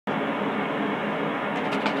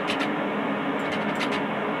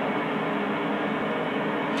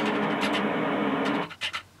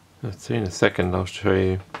So in a second I'll show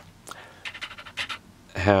you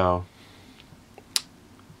how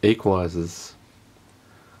equalizers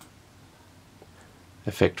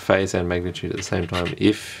affect phase and magnitude at the same time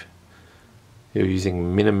if you're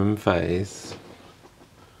using minimum phase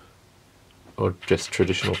or just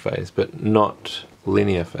traditional phase, but not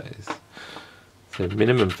linear phase. So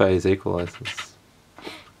minimum phase equalizers,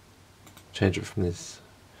 change it from this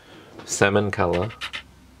salmon color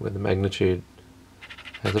where the magnitude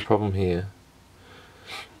has a problem here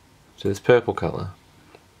to this purple color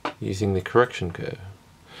using the correction curve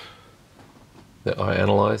that I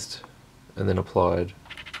analyzed and then applied.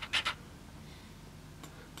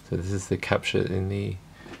 So this is the capture in the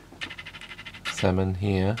salmon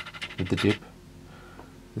here with the dip.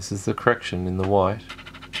 This is the correction in the white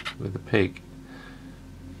with the peak.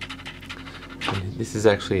 And this is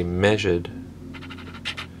actually measured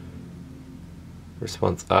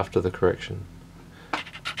response after the correction.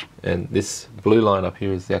 And this blue line up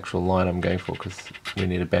here is the actual line I'm going for because we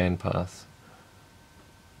need a band pass.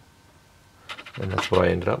 And that's what I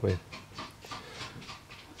ended up with.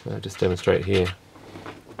 So I'll just demonstrate here.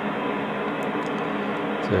 So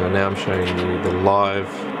now I'm showing you the live.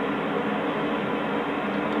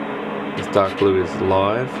 This dark blue is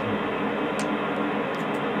live.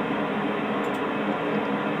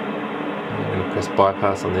 I'm going to press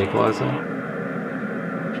bypass on the equalizer.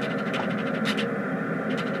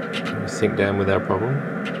 And we sync down without problem,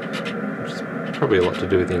 which is probably a lot to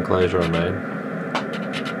do with the enclosure I made.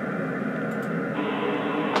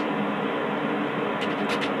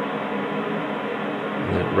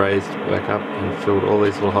 Raised back up and filled all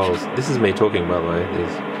these little holes. This is me talking, by the way.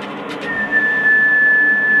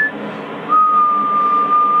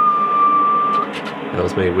 That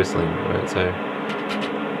was me whistling, right? So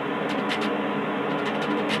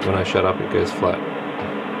when I shut up it goes flat.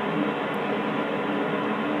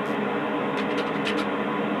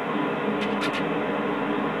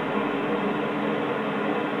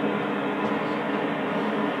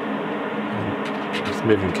 And just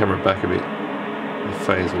moving the camera back a bit, the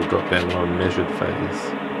phase will drop down to a measured phase.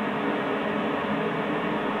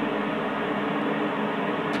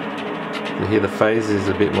 So here the phase is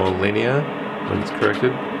a bit more linear when it's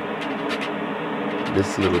corrected.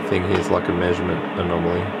 This little thing here is like a measurement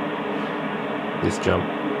anomaly. This jump,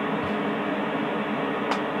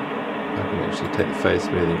 I can actually take the phase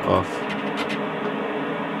smoothing off.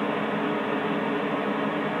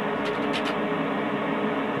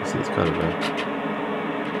 So it's kind of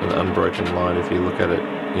an unbroken line if you look at it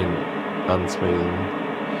in unsmoothing.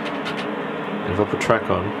 And if I put track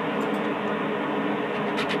on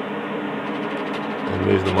and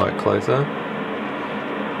move the mic closer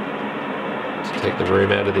to take the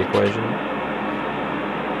room out of the equation,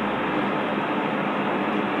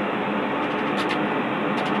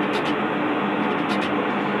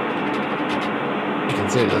 you can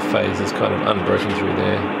see the phase is kind of unbroken through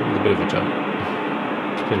there with a bit of a jump.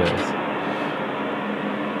 Who knows?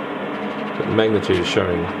 But the magnitude is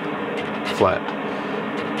showing flat,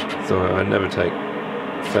 so I never take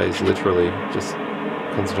phase literally, just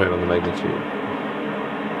concentrate on the magnitude.